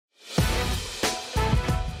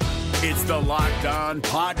It's the Locked On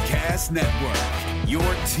Podcast Network, your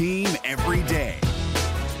team every day.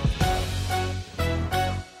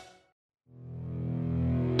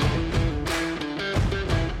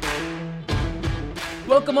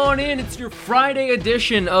 Welcome on in. It's your Friday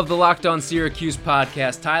edition of the Locked On Syracuse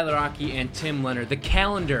podcast. Tyler Aki and Tim Leonard, the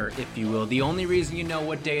calendar, if you will. The only reason you know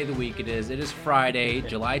what day of the week it is Friday,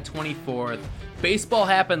 July 24th. Baseball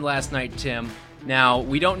happened last night, Tim. Now,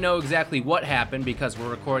 we don't know exactly what happened because we're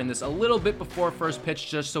recording this a little bit before first pitch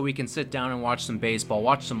just so we can sit down and watch some baseball,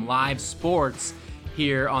 watch some live sports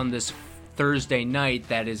here on this Thursday night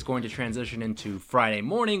that is going to transition into Friday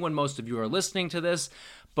morning when most of you are listening to this.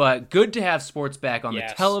 But good to have sports back on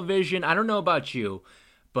the television. I don't know about you,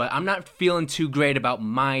 but I'm not feeling too great about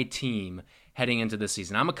my team heading into this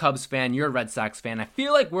season. I'm a Cubs fan. You're a Red Sox fan. I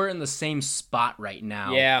feel like we're in the same spot right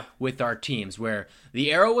now with our teams, where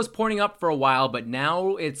the arrow was pointing up for a while, but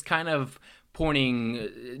now it's kind of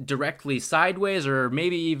pointing directly sideways or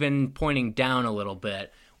maybe even pointing down a little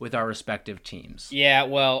bit with our respective teams. Yeah,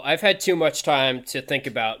 well, I've had too much time to think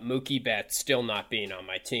about Mookie Betts still not being on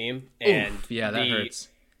my team. And that hurts.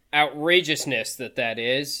 Outrageousness that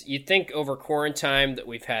is. You'd think over quarantine that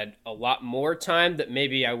we've had a lot more time that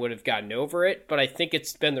maybe I would have gotten over it, but I think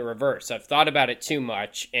it's been the reverse. I've thought about it too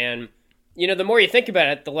much, and the more you think about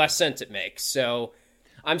it, the less sense it makes. So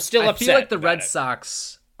I'm still upset. I feel like the Red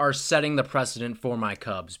Sox are setting the precedent for my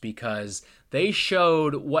Cubs because they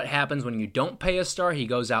showed what happens when you don't pay a star. He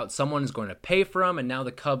goes out, someone is going to pay for him, and now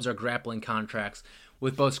the Cubs are grappling contracts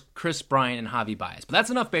with both Chris Bryant and Javi Baez. But that's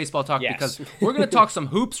enough baseball talk because we're going to talk some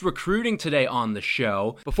hoops recruiting today on the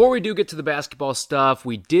show. Before we do get to the basketball stuff,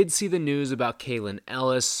 we did see the news about Kalen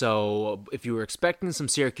Ellis, so if you were expecting some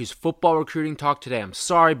Syracuse football recruiting talk today, I'm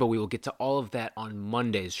sorry, but we will get to all of that on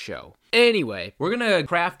Monday's show. Anyway, we're going to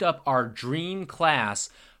craft up our dream class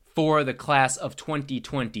for the class of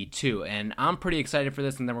 2022, and I'm pretty excited for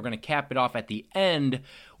this, and then we're going to cap it off at the end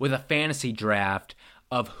with a fantasy draft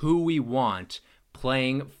of who we want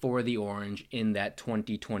playing for the Orange in that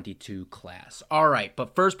 2022 class. All right,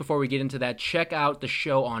 but first, before we get into that, check out the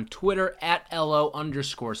show on Twitter at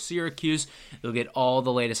 @LO_Syracuse. You'll get all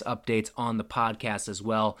the latest updates on the podcast as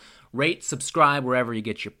well. Rate, subscribe wherever you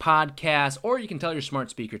get your podcasts, or you can tell your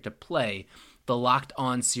smart speaker to play the Locked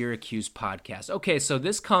On Syracuse podcast. Okay, so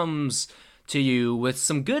this comes to you with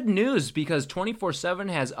some good news because 24/7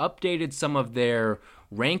 has updated some of their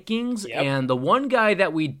rankings, and the one guy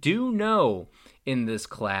that we do know in this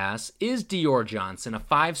class is Dior Johnson, a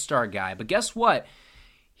 5-star guy. But guess what?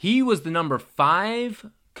 He was the number 5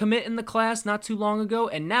 commit in the class not too long ago,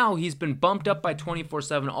 and now he's been bumped up by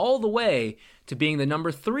 24/7 all the way to being the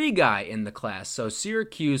number 3 guy in the class. So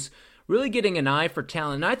Syracuse really getting an eye for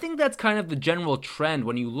talent. And I think that's kind of the general trend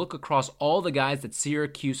when you look across all the guys that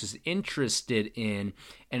Syracuse is interested in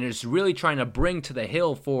and is really trying to bring to the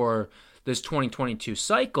Hill for this 2022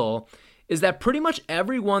 cycle, is that pretty much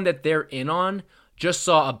everyone that they're in on just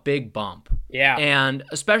saw a big bump. Yeah. And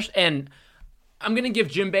I'm going to give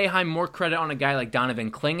Jim Boeheim more credit on a guy like Donovan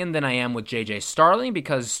Clingan than I am with J.J. Starling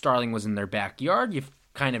because Starling was in their backyard. You've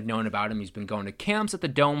kind of known about him. He's been going to camps at the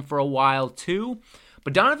Dome for a while too.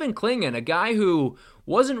 But Donovan Clingan, a guy who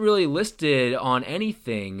wasn't really listed on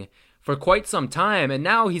anything for quite some time, and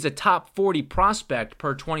now he's a top 40 prospect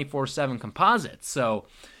per 24/7 composite. So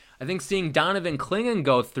I think seeing Donovan Clingan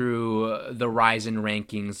go through the Ryzen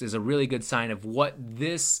rankings is a really good sign of what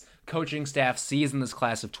this coaching staff sees in this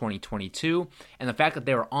class of 2022, and the fact that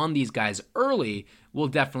they were on these guys early will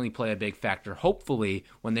definitely play a big factor, hopefully,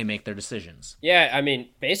 when they make their decisions. Yeah, I mean,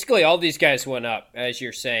 basically all these guys went up, as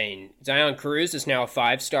you're saying. Zion Cruz is now a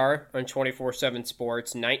 5-star on 24/7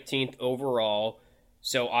 Sports, 19th overall.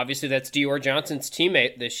 So obviously that's Dior Johnson's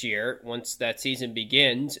teammate this year once that season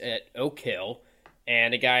begins at Oak Hill.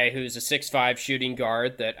 And a guy who's a 6'5" shooting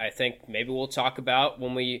guard that I think maybe we'll talk about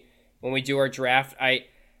when we do our draft. I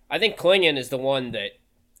think Clingan is the one that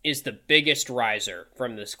is the biggest riser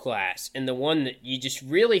from this class and the one that you just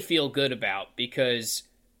really feel good about because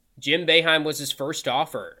Jim Boeheim was his first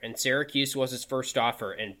offer and Syracuse was his first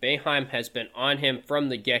offer, and Boeheim has been on him from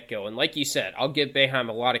the get-go. And like you said, I'll give Boeheim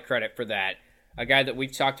a lot of credit for that. A guy that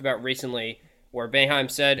we've talked about recently where Boeheim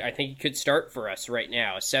said, I think he could start for us right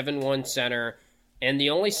now, a 7'1" center. And the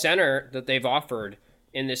only center that they've offered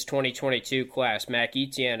in this 2022 class, Mac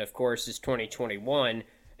Etienne, of course, is 2021.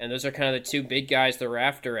 And those are kind of the two big guys they're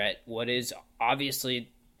after at what is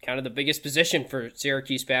obviously kind of the biggest position for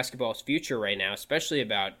Syracuse basketball's future right now, especially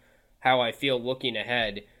about how I feel looking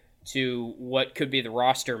ahead to what could be the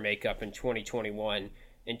roster makeup in 2021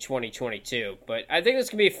 and 2022. But I think it's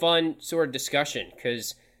going to be a fun sort of discussion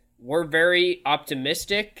because we're very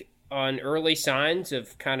optimistic on early signs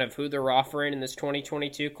of kind of who they're offering in this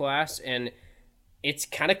 2022 class, and it's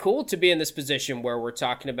kind of cool to be in this position where we're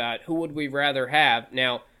talking about who would we rather have.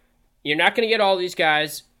 Now, you're not going to get all these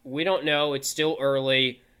guys. We don't know. It's still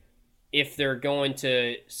early. If they're going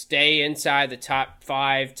to stay inside the top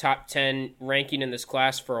 5, top 10 ranking in this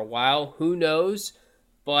class for a while, who knows?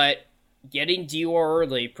 But getting Dior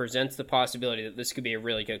early presents the possibility that this could be a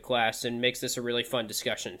really good class and makes this a really fun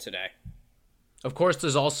discussion today. Of course,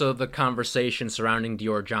 there's also the conversation surrounding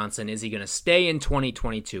Dior Johnson. Is he going to stay in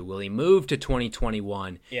 2022? Will he move to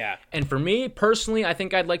 2021? Yeah. And for me, personally, I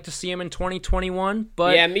think I'd like to see him in 2021.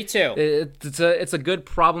 But yeah, me too. It's a good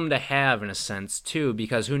problem to have in a sense, too,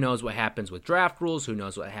 because who knows what happens with draft rules, who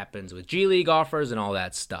knows what happens with G League offers and all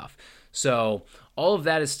that stuff. So all of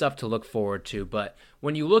that is stuff to look forward to. But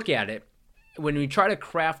when you look at it, when we try to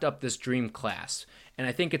craft up this dream class, and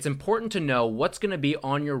I think it's important to know what's going to be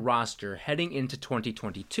on your roster heading into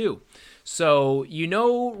 2022. So you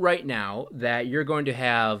know right now that you're going to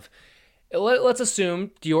have, let's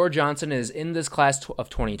assume Dior Johnson is in this class of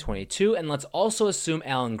 2022, and let's also assume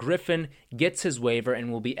Alan Griffin gets his waiver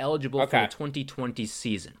and will be eligible for the 2020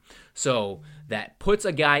 season. So that puts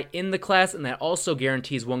a guy in the class, and that also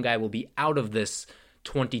guarantees one guy will be out of this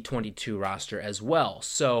 2022 roster as well.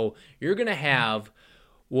 So you're going to have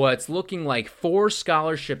what's looking like 4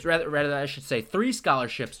 scholarships, rather I should say 3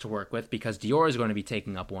 scholarships to work with, because Dior is going to be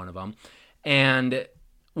taking up one of them. And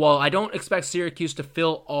while I don't expect Syracuse to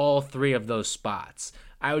fill all 3 of those spots,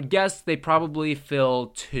 I would guess they probably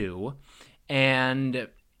fill 2. And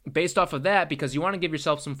based off of that, because you want to give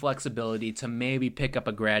yourself some flexibility to maybe pick up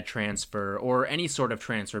a grad transfer or any sort of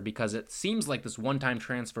transfer, because it seems like this one-time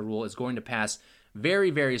transfer rule is going to pass very,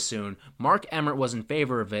 very soon. Mark Emmert was in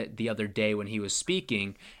favor of it the other day when he was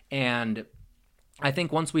speaking, and I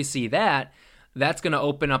think once we see that, that's going to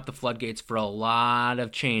open up the floodgates for a lot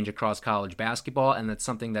of change across college basketball, and that's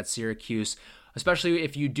something that Syracuse, especially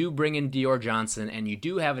if you do bring in Dior Johnson and you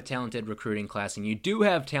do have a talented recruiting class and you do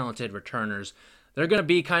have talented returners, they're going to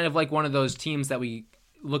be kind of like one of those teams that we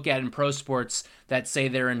look at in pro sports that say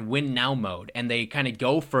they're in win now mode and they kind of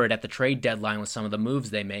go for it at the trade deadline with some of the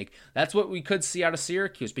moves they make. That's what we could see out of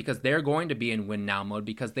Syracuse, because they're going to be in win now mode,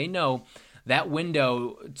 because they know that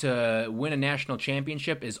window to win a national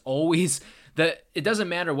championship is always it doesn't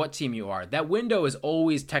matter what team you are. That window is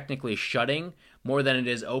always technically shutting more than it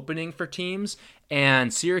is opening for teams,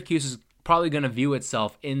 and Syracuse is probably going to view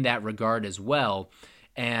itself in that regard as well.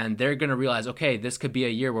 And they're going to realize, okay, this could be a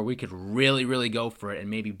year where we could really, really go for it and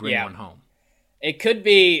maybe bring one home. It could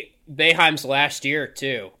be Boeheim's last year,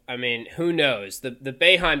 too. I mean, who knows? The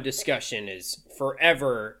Boeheim discussion is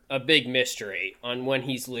forever a big mystery on when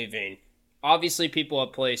he's leaving. Obviously, people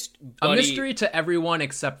have placed a mystery to everyone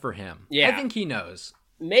except for him. Yeah. I think he knows.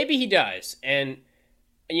 Maybe he does. And,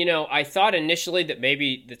 you know, I thought initially that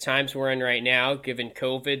maybe the times we're in right now, given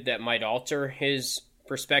COVID, that might alter his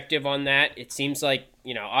perspective on that. It seems like,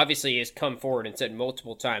 you know, obviously he has come forward and said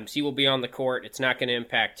multiple times he will be on the court. It's not going to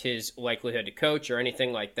impact his likelihood to coach or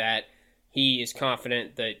anything like that. He is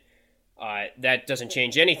confident that that doesn't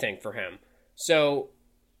change anything for him. So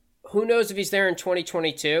who knows if he's there in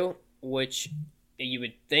 2022, which you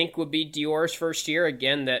would think would be Dior's first year.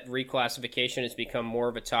 Again, that reclassification has become more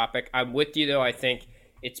of a topic. I'm with you, though. I think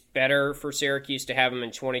it's better for Syracuse to have him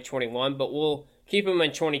in 2021, but we'll keep him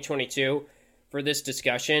in 2022 for this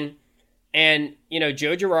discussion. And, you know,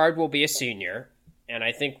 Joe Girard will be a senior, and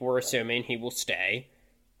I think we're assuming he will stay.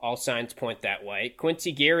 All signs point that way.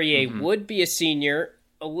 Quincy Guerrier would be a senior.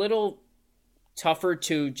 A little tougher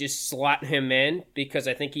to just slot him in, because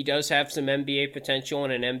I think he does have some NBA potential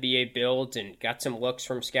and an NBA build and got some looks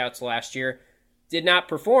from scouts last year. Did not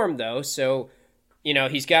perform, though, so, you know,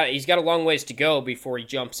 he's got a long ways to go before he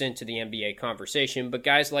jumps into the NBA conversation, but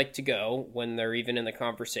guys like to go when they're even in the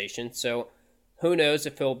conversation, so who knows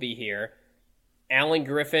if he'll be here. Alan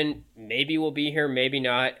Griffin maybe will be here, maybe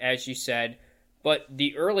not, as you said. But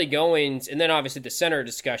the early goings, and then obviously the center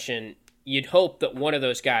discussion, you'd hope that one of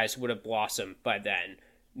those guys would have blossomed by then,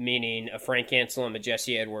 meaning a Frank Anselm, a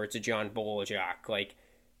Jesse Edwards, a John Bolajak. Like,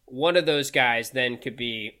 one of those guys then could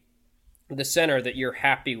be the center that you're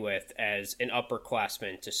happy with as an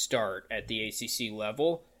upperclassman to start at the ACC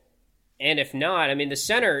level. And if not, I mean, the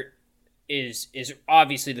center is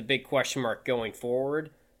obviously the big question mark going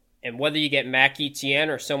forward. And whether you get Mac Etienne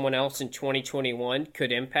or someone else in 2021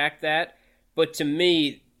 could impact that. But to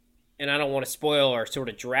me, and I don't want to spoil our sort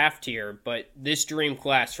of draft here, but this dream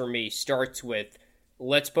class for me starts with,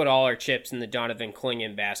 let's put all our chips in the Donovan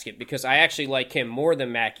Clingan basket, because I actually like him more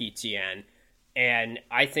than Mac Etienne. And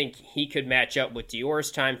I think he could match up with Dior's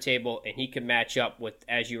timetable, and he could match up with,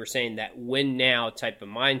 as you were saying, that win now type of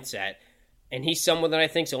mindset. And he's someone that I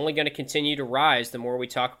think is only going to continue to rise the more we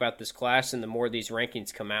talk about this class and the more these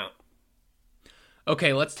rankings come out.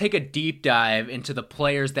 Okay, let's take a deep dive into the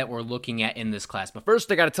players that we're looking at in this class. But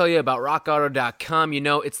first, I got to tell you about RockAuto.com. You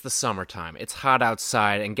know, it's the summertime. It's hot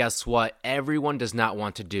outside, and guess what? Everyone does not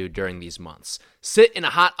want to do during these months. Sit in a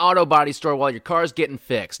hot auto body store while your car's getting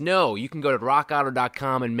fixed. No, you can go to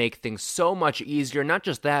RockAuto.com and make things so much easier. Not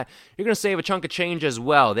just that, you're going to save a chunk of change as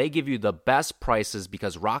well. They give you the best prices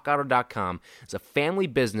because RockAuto.com is a family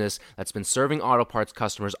business that's been serving auto parts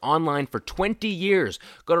customers online for 20 years.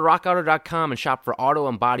 Go to RockAuto.com and shop for auto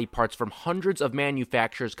and body parts from hundreds of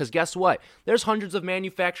manufacturers, because guess what? There's hundreds of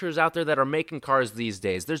manufacturers out there that are making cars these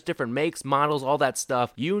days. There's different makes, models, all that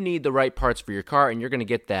stuff. You need the right parts for your car, and you're going to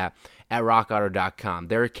get that at RockAuto.com.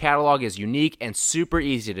 Their catalog is unique and super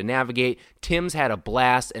easy to navigate. Tim's had a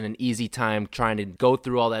blast and an easy time trying to go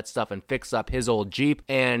through all that stuff and fix up his old Jeep.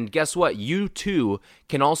 And guess what? You too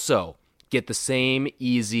can also get the same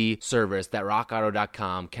easy service that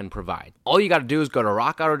RockAuto.com can provide. All you got to do is go to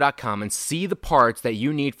RockAuto.com and see the parts that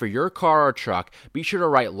you need for your car or truck. Be sure to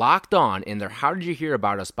write Locked On in their How Did You Hear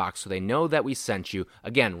About Us box so they know that we sent you.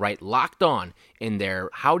 Again, write Locked On in their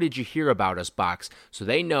How Did You Hear About Us box so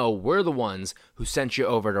they know we're the ones who sent you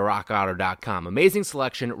over to RockAuto.com. Amazing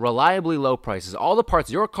selection, reliably low prices, all the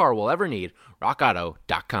parts your car will ever need.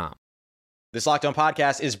 RockAuto.com. This Locked On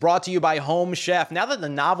podcast is brought to you by Home Chef. Now that the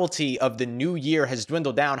novelty of the new year has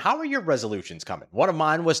dwindled down, how are your resolutions coming? One of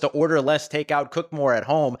mine was to order less takeout, cook more at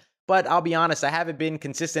home, but I'll be honest, I haven't been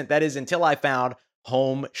consistent. That is until I found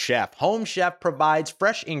Home Chef. Home Chef provides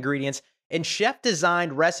fresh ingredients and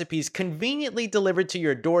chef-designed recipes conveniently delivered to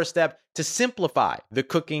your doorstep to simplify the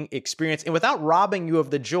cooking experience and without robbing you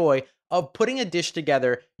of the joy of putting a dish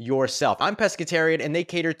together yourself. I'm pescatarian, and they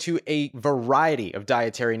cater to a variety of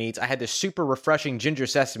dietary needs. I had this super refreshing ginger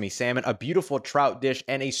sesame salmon, a beautiful trout dish,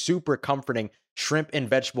 and a super comforting shrimp and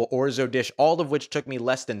vegetable orzo dish, all of which took me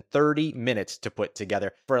less than 30 minutes to put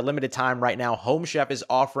together. For a limited time right now, Home Chef is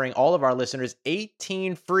offering all of our listeners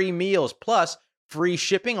 18 free meals, plus free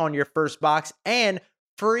shipping on your first box, and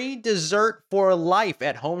free dessert for life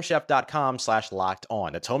at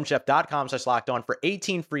homechef.com/lockedon. That's homechef.com/lockedon for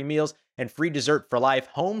 18 free meals and free dessert for life.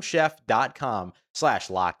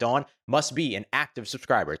 Homechef.com/lockedon. Must be an active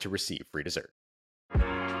subscriber to receive free dessert.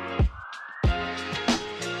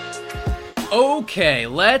 Okay,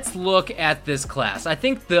 let's look at this class. I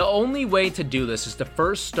think the only way to do this is to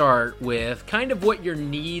first start with kind of what your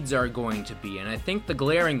needs are going to be. And I think the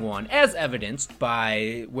glaring one, as evidenced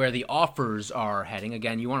by where the offers are heading,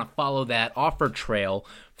 again, you want to follow that offer trail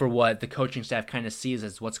for what the coaching staff kind of sees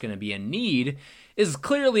as what's going to be a need, is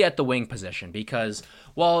clearly at the wing position. Because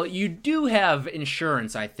while you do have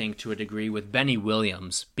insurance, I think, to a degree, with Benny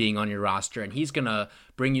Williams being on your roster, and he's going to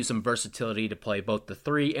bring you some versatility to play both the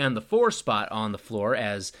 3 and the 4 spot on the floor,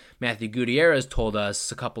 as Matthew Gutierrez told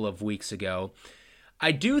us a couple of weeks ago.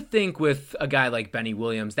 I do think with a guy like Benny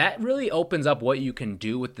Williams, that really opens up what you can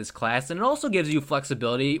do with this class, and it also gives you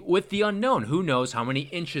flexibility with the unknown. Who knows how many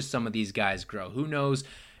inches some of these guys grow? Who knows?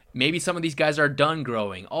 Maybe some of these guys are done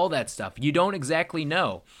growing, all that stuff. You don't exactly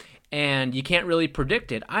know. And you can't really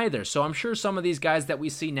predict it either. So I'm sure some of these guys that we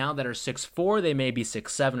see now that are 6'4", they may be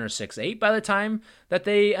 6'7" or 6'8" by the time that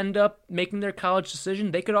they end up making their college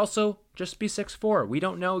decision. They could also just be 6'4". We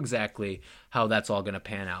don't know exactly how that's all going to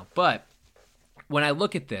pan out. But when I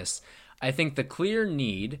look at this, I think the clear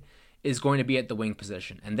need is going to be at the wing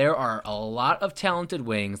position. And there are a lot of talented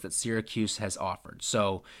wings that Syracuse has offered.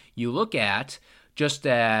 So you look at just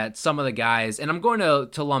at some of the guys, and I'm going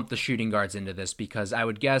to lump the shooting guards into this because I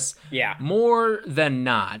would guess more than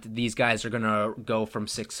not, these guys are going to go from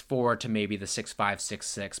 6'4" to maybe the 6'5",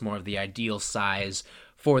 6'6", more of the ideal size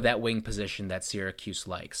for that wing position that Syracuse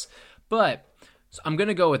likes. But so I'm going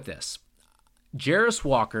to go with this. Jarris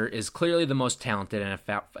Walker is clearly the most talented and a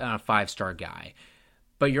 5-star guy.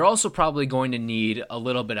 But you're also probably going to need a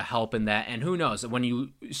little bit of help in that. And who knows, when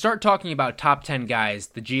you start talking about top 10 guys,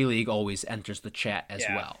 the G League always enters the chat as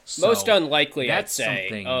well. So most unlikely, I'd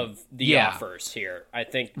say, of the offers here. I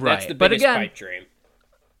think that's the biggest pipe dream.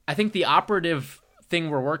 I think the operative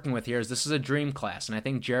thing we're working with here is this is a dream class. And I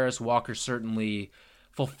think Jarris Walker certainly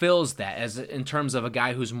fulfills that as in terms of a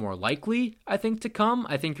guy who's more likely, I think, to come.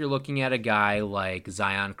 I think you're looking at a guy like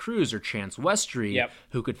Zion Cruz or Chance Westry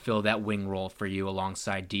who could fill that wing role for you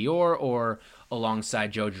alongside Dior or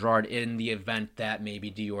alongside Joe Girard in the event that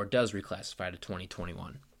maybe Dior does reclassify to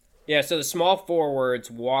 2021. Yeah, so the small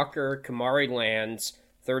forwards, Walker, Kamari Lands,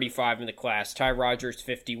 35 in the class. Ty Rodgers,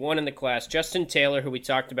 51 in the class. Justin Taylor, who we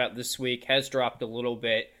talked about this week, has dropped a little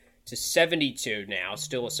bit to 72 now,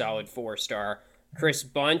 still a solid 4-star. Chris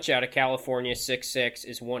Bunch out of California, 6'6",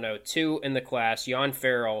 is 102 in the class. Jan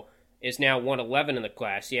Farrell is now 111 in the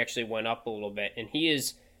class. He actually went up a little bit, and he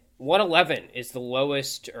is 111 is the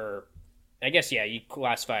lowest, or I guess, yeah, you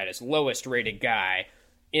classify it as lowest rated guy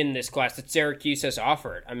in this class that Syracuse has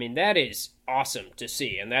offered. I mean, that is awesome to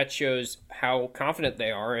see, and that shows how confident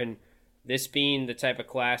they are in this being the type of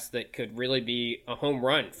class that could really be a home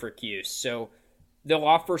run for Cuse. So they'll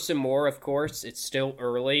offer some more, of course. It's still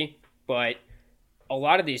early, but a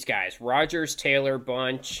lot of these guys, Rodgers, Taylor,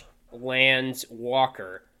 Bunch, Lands,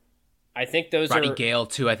 Walker, I think those Roddy are... Gale,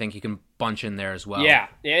 too, I think you can bunch in there as well. Yeah,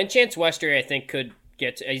 and Chance Westry, I think, could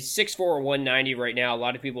get to... He's 6'4", 190 right now. A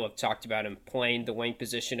lot of people have talked about him playing the wing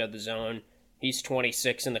position of the zone. He's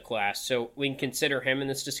 26 in the class, so we can consider him in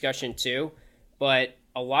this discussion, too. But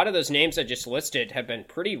a lot of those names I just listed have been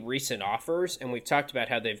pretty recent offers, and we've talked about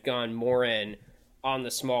how they've gone more in on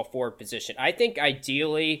the small forward position. I think,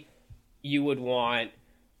 ideally, you would want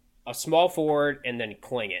a small forward and then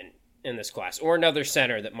Klingon in this class, or another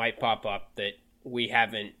center that might pop up that we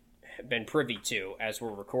haven't been privy to as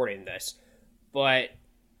we're recording this. But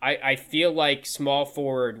I feel like small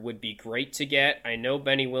forward would be great to get. I know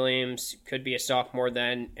Benny Williams could be a sophomore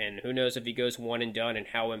then, and who knows if he goes one and done and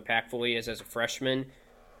how impactful he is as a freshman.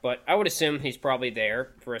 But I would assume he's probably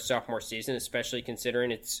there for a sophomore season, especially considering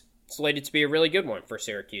it's slated to be a really good one for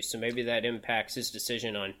Syracuse. So maybe that impacts his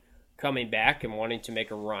decision on coming back and wanting to make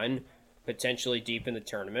a run potentially deep in the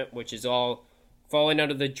tournament, which is all falling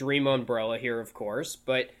under the dream umbrella here, of course.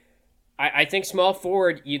 But I think small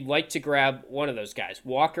forward, you'd like to grab one of those guys.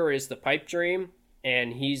 Walker is the pipe dream,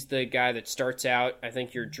 and he's the guy that starts out, I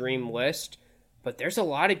think, your dream list. But there's a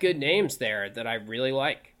lot of good names there that I really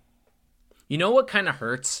like. You know what kind of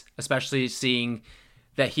hurts, especially seeing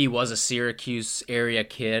that he was a Syracuse area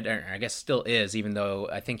kid, or I guess still is, even though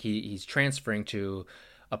I think he's transferring to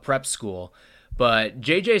a prep school. But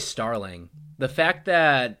JJ Starling, the fact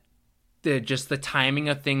that the timing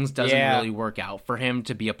of things doesn't really work out for him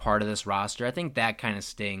to be a part of this roster, I think that kind of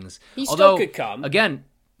stings. He still could come. Again,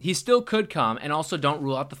 he still could come, and also don't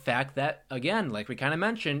rule out the fact that, again, like we kind of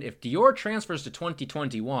mentioned, if Dior transfers to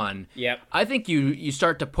 2021, I think you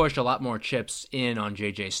start to push a lot more chips in on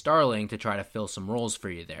JJ Starling to try to fill some roles for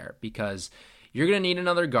you there, because you're going to need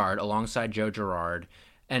another guard alongside Joe Girard.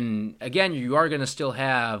 And again, you are going to still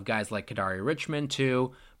have guys like Kadari Richmond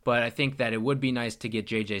too, but I think that it would be nice to get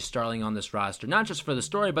JJ Starling on this roster, not just for the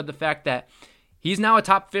story, but the fact that he's now a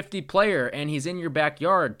top 50 player and he's in your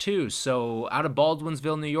backyard too, so out of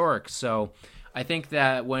Baldwinsville, New York. So I think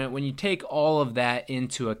that when you take all of that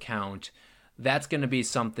into account, that's going to be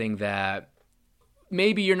something that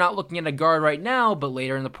maybe you're not looking at a guard right now, but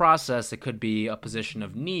later in the process, it could be a position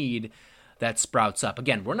of need that sprouts up.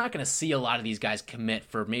 Again, we're not going to see a lot of these guys commit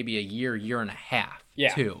for maybe a year and a half,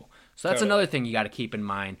 too. So that's another thing you got to keep in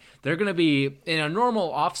mind. They're going to be, in a normal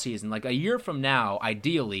offseason, like a year from now,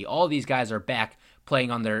 ideally, all these guys are back playing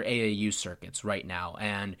on their AAU circuits right now,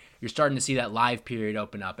 and you're starting to see that live period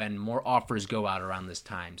open up, and more offers go out around this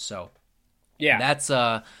time. So that's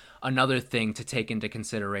another thing to take into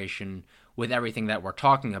consideration with everything that we're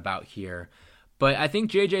talking about here. But I think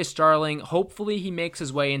JJ Starling, hopefully he makes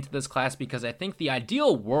his way into this class, because I think the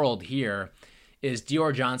ideal world here is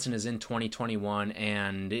Dior Johnson is in 2021,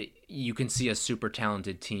 and you can see a super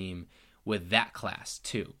talented team with that class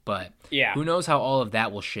too. But who knows how all of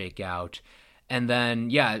that will shake out. And then,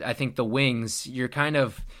 I think the wings, you're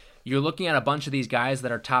looking at a bunch of these guys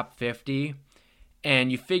that are top 50,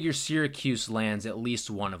 and you figure Syracuse lands at least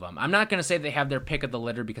one of them. I'm not going to say they have their pick of the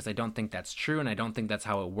litter, because I don't think that's true, and I don't think that's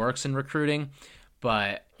how it works in recruiting.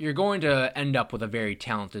 But you're going to end up with a very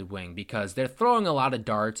talented wing, because they're throwing a lot of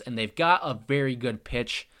darts, and they've got a very good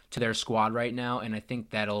pitch to their squad right now, and I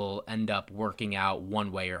think that'll end up working out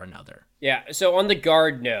one way or another. Yeah, so on the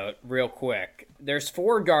guard note, real quick, there's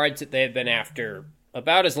 4 guards that they've been after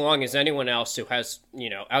about as long as anyone else who has,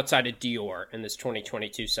 outside of Dior in this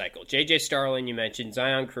 2022 cycle. JJ Starling, you mentioned,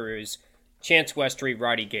 Zion Cruz, Chance Westry,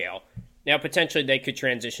 Roddy Gale. Now, potentially they could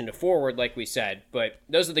transition to forward, like we said, but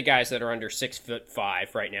those are the guys that are under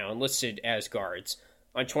 6'5" right now and listed as guards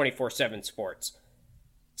on 24/7 Sports.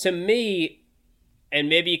 To me, and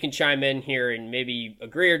maybe you can chime in here and maybe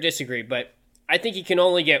agree or disagree, but I think you can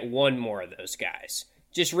only get one more of those guys,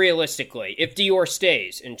 just realistically, if Dior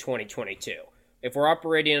stays in 2022. If we're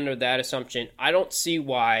operating under that assumption, I don't see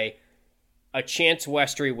why a Chance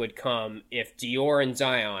Westry would come if Dior and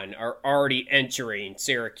Zion are already entering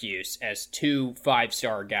Syracuse as 2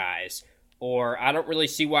 5-star guys Or I don't really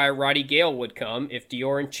see why Roddy Gale would come if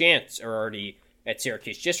Dior and Chance are already at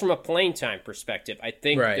Syracuse. Just from a playing time perspective, I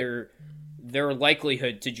think their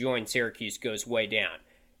likelihood to join Syracuse goes way down.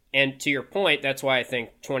 And to your point, that's why I think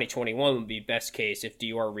 2021 would be best case if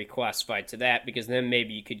Dior reclassified to that, because then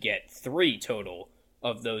maybe you could get 3 total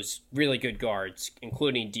of those really good guards,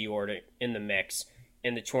 including Dior, in the mix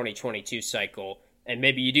in the 2022 cycle. And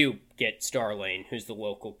maybe you do get Starlane, who's the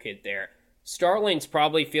local kid there. Starlane's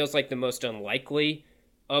probably feels like the most unlikely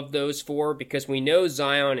of those 4, because we know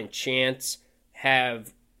Zion and Chance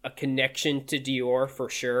have a connection to Dior for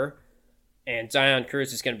sure. And Zion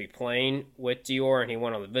Cruz is going to be playing with Dior, and he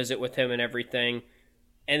went on the visit with him and everything.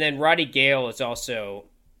 And then Roddy Gale is also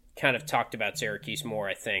kind of talked about Syracuse more,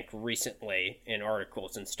 I think, recently in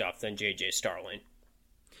articles and stuff than J.J. Starling.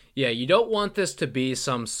 Yeah, you don't want this to be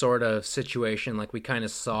some sort of situation like we kind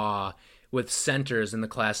of saw with centers in the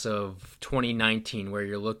class of 2019, where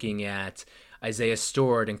you're looking at Isaiah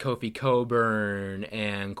Stewart and Kofi Coburn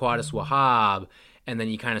and Qadis Wahab, and then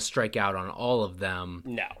you kind of strike out on all of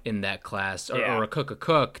them in that class, or a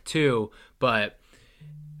Cook too. But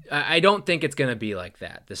I don't think it's going to be like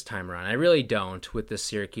that this time around. I really don't with this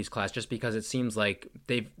Syracuse class, just because it seems like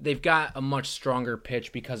they've got a much stronger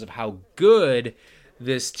pitch because of how good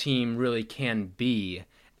this team really can be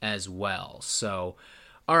as well. So,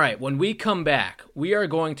 all right, when we come back, we are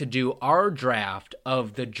going to do our draft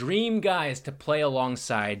of the dream guys to play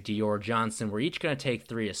alongside Dior Johnson. We're each going to take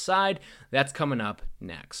 3 aside. That's coming up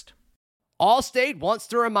next. Allstate wants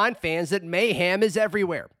to remind fans that mayhem is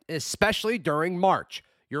everywhere, especially during March.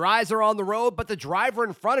 Your eyes are on the road, but the driver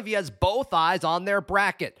in front of you has both eyes on their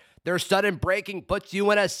bracket. Their sudden braking puts you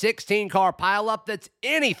in a 16-car pileup that's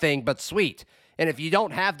anything but sweet. And if you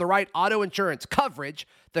don't have the right auto insurance coverage,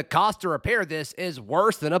 the cost to repair this is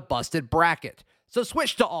worse than a busted bracket. So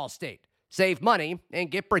switch to Allstate, save money, and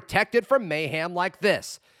get protected from mayhem like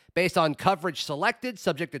this. Based on coverage selected,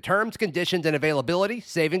 subject to terms, conditions, and availability,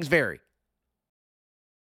 savings vary.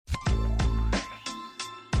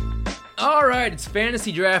 All right, it's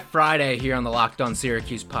Fantasy Draft Friday here on the Locked On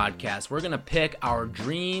Syracuse podcast. We're going to pick our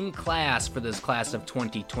dream class for this class of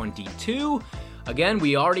 2022. Again,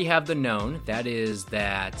 we already have the known. That is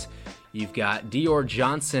that you've got Dior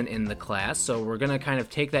Johnson in the class, so we're going to kind of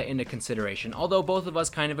take that into consideration. Although both of us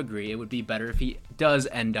kind of agree it would be better if he does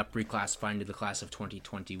end up reclassifying to the class of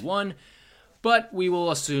 2021. But we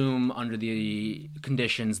will assume under the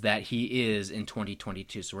conditions that he is in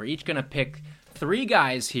 2022. So we're each going to pick 3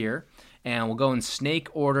 guys here, and we'll go in snake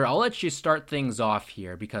order. I'll let you start things off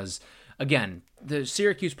here because, again, the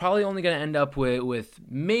Syracuse probably only going to end up with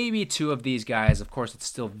maybe 2 of these guys. Of course, it's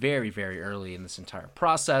still very, very early in this entire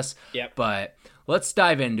process. Yep. But let's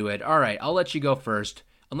dive into it. All right, I'll let you go first,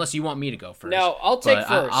 unless you want me to go first. No, I'll take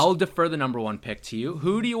first. I'll defer the number 1 pick to you.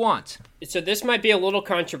 Who do you want? So this might be a little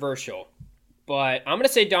controversial, but I'm going to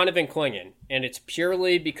say Donovan Clingan, and it's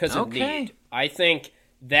purely because of need. I think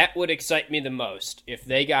that would excite me the most if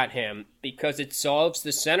they got him, because it solves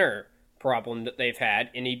the center problem that they've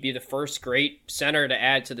had, and he'd be the first great center to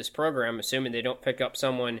add to this program, assuming they don't pick up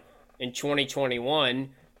someone in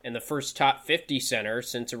 2021 and the first top 50 center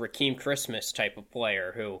since a Rakeem Christmas type of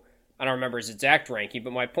player who, I don't remember his exact ranking,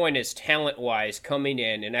 but my point is talent-wise coming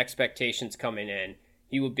in and expectations coming in,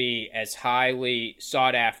 he would be as highly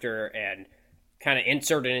sought after and kind of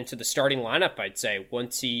inserted into the starting lineup, I'd say,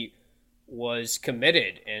 once he was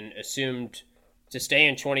committed and assumed to stay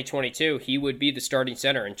in 2022, he would be the starting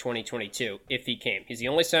center in 2022 if he came. He's the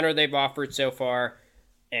only center they've offered so far,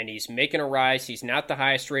 and he's making a rise. He's not the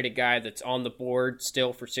highest rated guy that's on the board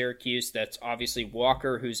still for Syracuse. That's obviously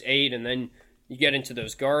Walker, who's 8, and then you get into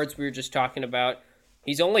those guards we were just talking about.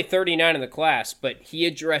 He's only 39 in the class, but he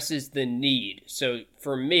addresses the need. So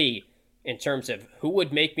for me, in terms of who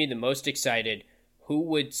would make me the most excited, who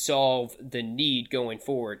would solve the need going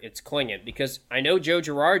forward, it's Clingan. Because I know Joe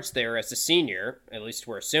Girard's there as a senior, at least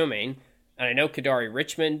we're assuming, and I know Kadari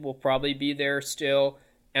Richmond will probably be there still,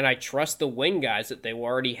 and I trust the wing guys that they will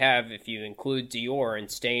already have if you include Dior and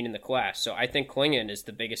staying in the class. So I think Clingan is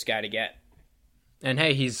the biggest guy to get. And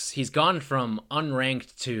hey, he's gone from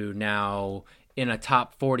unranked to now in a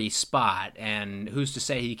top 40 spot, and who's to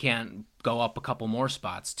say he can't go up a couple more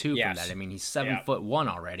spots too from that? I mean, he's 7'1"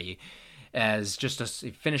 already, as just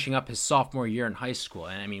finishing up his sophomore year in high school.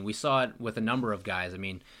 And I mean, we saw it with a number of guys. I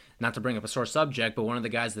mean, not to bring up a sore subject, but one of the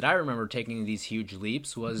guys that I remember taking these huge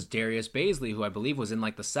leaps was Darius Baisley, who I believe was in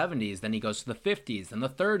like the 70s. Then he goes to the 50s, then the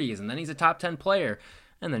 30s, and then he's a top 10 player.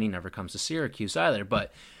 And then he never comes to Syracuse either.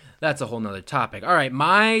 But that's a whole nother topic. All right,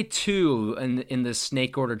 my 2 in this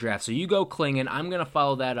snake order draft. So you go Clingan. I'm going to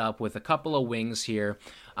follow that up with a couple of wings here.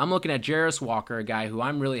 I'm looking at Jarris Walker, a guy who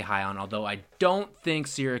I'm really high on, although I don't think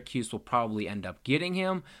Syracuse will probably end up getting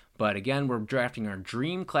him. But again, we're drafting our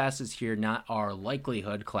dream classes here, not our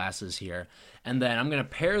likelihood classes here. And then I'm going to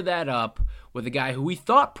pair that up with a guy who we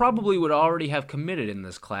thought probably would already have committed in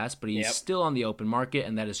this class, but he's still on the open market,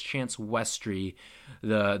 and that is Chance Westry,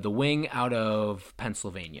 the wing out of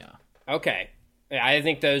Pennsylvania. Okay. I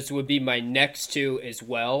think those would be my next two as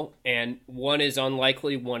well. And one is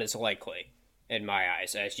unlikely, one is likely in my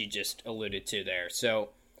eyes, as you just alluded to there. So,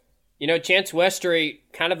 Chance Westry,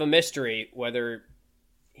 kind of a mystery whether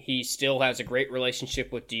he still has a great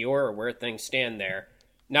relationship with Dior or where things stand there.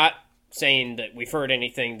 Not saying that we've heard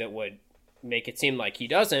anything that would make it seem like he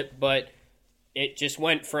doesn't, but it just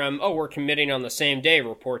went from, we're committing on the same day,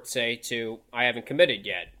 reports say, to I haven't committed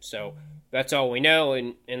yet. So that's all we know,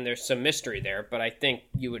 and there's some mystery there, but I think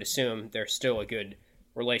you would assume there's still a good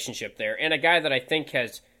relationship there. And a guy that I think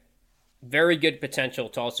has very good potential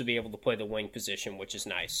to also be able to play the wing position, which is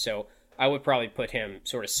nice. So I would probably put him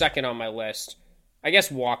sort of second on my list. I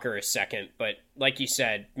guess Walker is second, but like you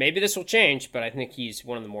said, maybe this will change, but I think he's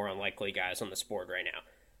one of the more unlikely guys on this board right now.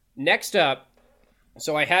 Next up,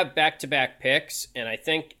 so I have back-to-back picks, and I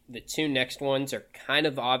think the two next ones are kind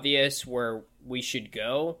of obvious where we should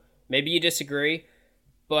go. Maybe you disagree,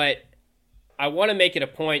 but I want to make it a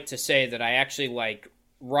point to say that I actually like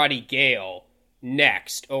Roddy Gale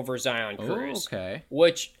next over Zion Cruz,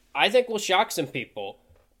 which I think will shock some people.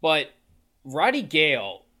 But Roddy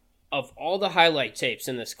Gale, of all the highlight tapes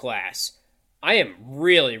in this class, I am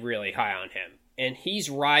really, really high on him. And he's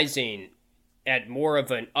rising at more of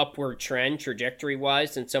an upward trend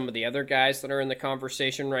trajectory-wise than some of the other guys that are in the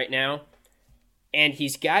conversation right now. And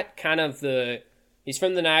he's got kind of he's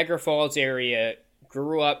from the Niagara Falls area,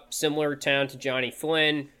 grew up similar town to Johnny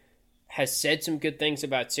Flynn, has said some good things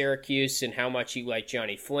about Syracuse and how much he liked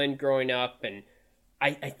Johnny Flynn growing up. And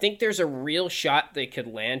I think there's a real shot they could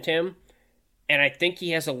land him. And I think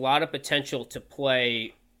he has a lot of potential to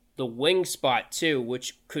play the wing spot too,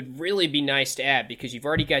 which could really be nice to add because you've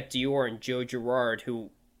already got Dior and Joe Girard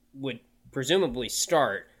who would presumably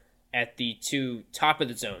start at the two top of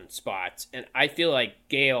the zone spots. And I feel like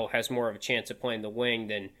Gale has more of a chance of playing the wing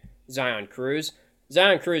than Zion Cruz.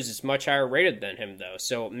 Zion Cruz is much higher rated than him though,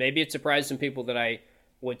 so maybe it surprised some people that I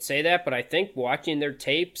would say that, but I think watching their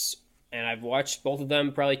tapes, and I've watched both of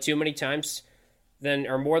them probably too many times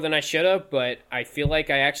or more than I should have, but I feel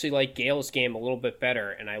like I actually like Gale's game a little bit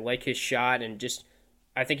better, and I like his shot, and just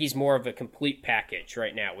I think he's more of a complete package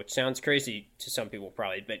right now, which sounds crazy to some people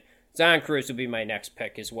probably, but Zion Cruz would be my next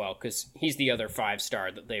pick as well, because he's the other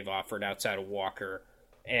 5-star that they've offered outside of Walker,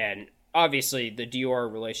 and obviously the Dior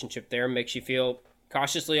relationship there makes you feel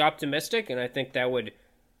cautiously optimistic, and I think that would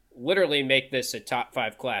literally make this a top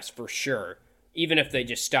 5 class for sure. Even if they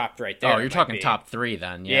just stopped right there. Oh, you're talking top 3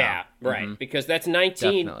 then. Yeah, right. Mm-hmm. Because that's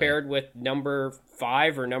 19 Definitely. Paired with number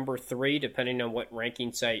 5 or number 3, depending on what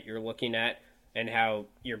ranking site you're looking at and how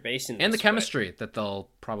you're basing this. And the chemistry that they'll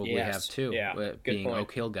probably have too, being point.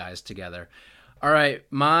 Oak Hill guys together. All right,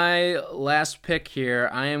 my last pick here,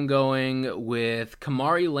 I am going with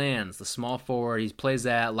Kamari Lands, the small forward. He plays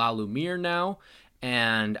at La Lumiere now,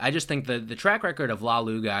 and I just think the track record of La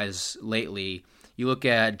Lu guys lately, you look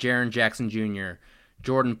at Jaren Jackson Jr.,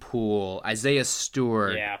 Jordan Poole, Isaiah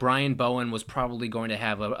Stewart, Brian Bowen was probably going to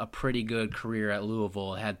have a pretty good career at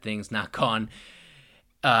Louisville had things not gone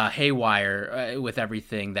haywire with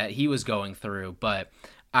everything that he was going through. But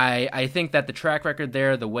I think that the track record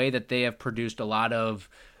there, the way that they have produced a lot of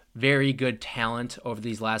very good talent over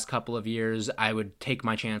these last couple of years, I would take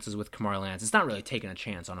my chances with Kamari Lands. It's not really taking a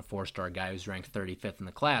chance on a 4-star guy who's ranked 35th in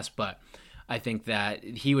the class, but I think that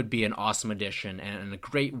he would be an awesome addition and a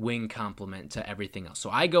great wing complement to everything else. So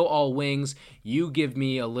I go all wings. You give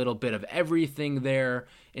me a little bit of everything there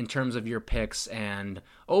in terms of your picks. And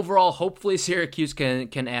overall, hopefully Syracuse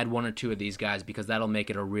can add 1 or 2 of these guys because that'll make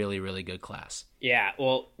it a really, really good class. Yeah,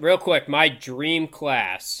 well, real quick, my dream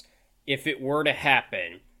class, if it were to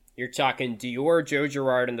happen, you're talking Dior, Joe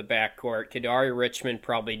Girard in the backcourt, Kadari Richmond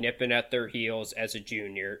probably nipping at their heels as a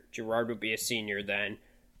junior. Girard would be a senior then.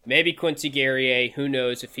 Maybe Quincy Guerrier, who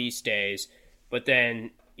knows if he stays. But then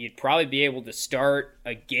you'd probably be able to start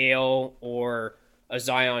a Gale or a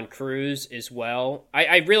Zion Cruz as well.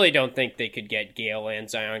 I really don't think they could get Gale and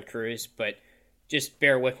Zion Cruz, but just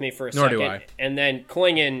bear with me for a second. Nor do I. And then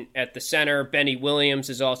Klingon at the center. Benny Williams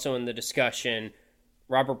is also in the discussion.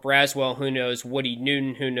 Robert Braswell, who knows? Woody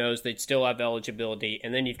Newton, who knows? They'd still have eligibility.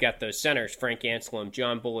 And then you've got those centers, Frank Anselm,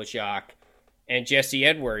 John Bulajak, and Jesse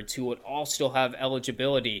Edwards, who would all still have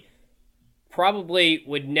eligibility. Probably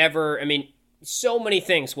would never, so many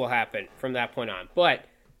things will happen from that point on. But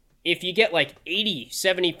if you get like 80,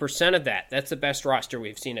 70% of that, that's the best roster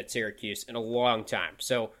we've seen at Syracuse in a long time.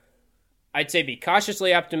 So I'd say be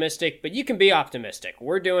cautiously optimistic, but you can be optimistic.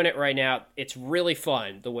 We're doing it right now. It's really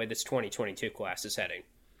fun the way this 2022 class is heading.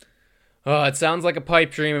 Oh, it sounds like a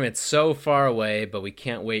pipe dream. It's so far away, but we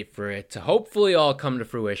can't wait for it to hopefully all come to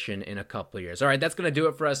fruition in a couple of years. All right, that's going to do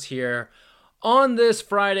it for us here on this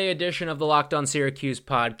Friday edition of the Locked On Syracuse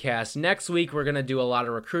podcast. Next week, we're going to do a lot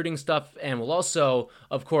of recruiting stuff, and we'll also,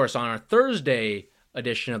 of course, on our Thursday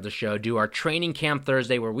edition of the show, do our Training Camp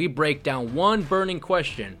Thursday, where we break down one burning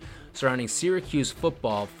question surrounding Syracuse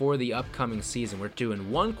football for the upcoming season. We're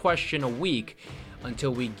doing one question a week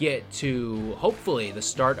until we get to, hopefully, the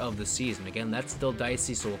start of the season. Again, that's still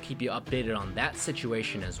dicey, so we'll keep you updated on that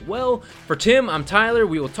situation as well. For Tim, I'm Tyler.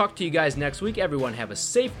 We will talk to you guys next week. Everyone have a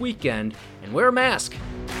safe weekend, and wear a mask.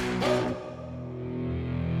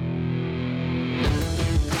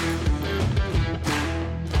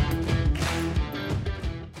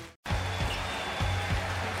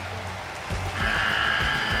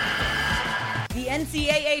 The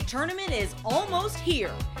NCAA tournament is almost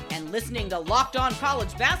here, and listening to Locked On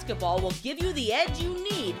College Basketball will give you the edge you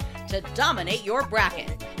need to dominate your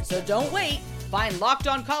bracket. So don't wait. Find Locked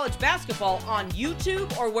On College Basketball on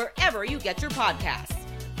YouTube or wherever you get your podcasts.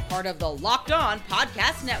 Part of the Locked On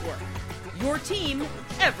Podcast Network. Your team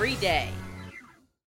every day.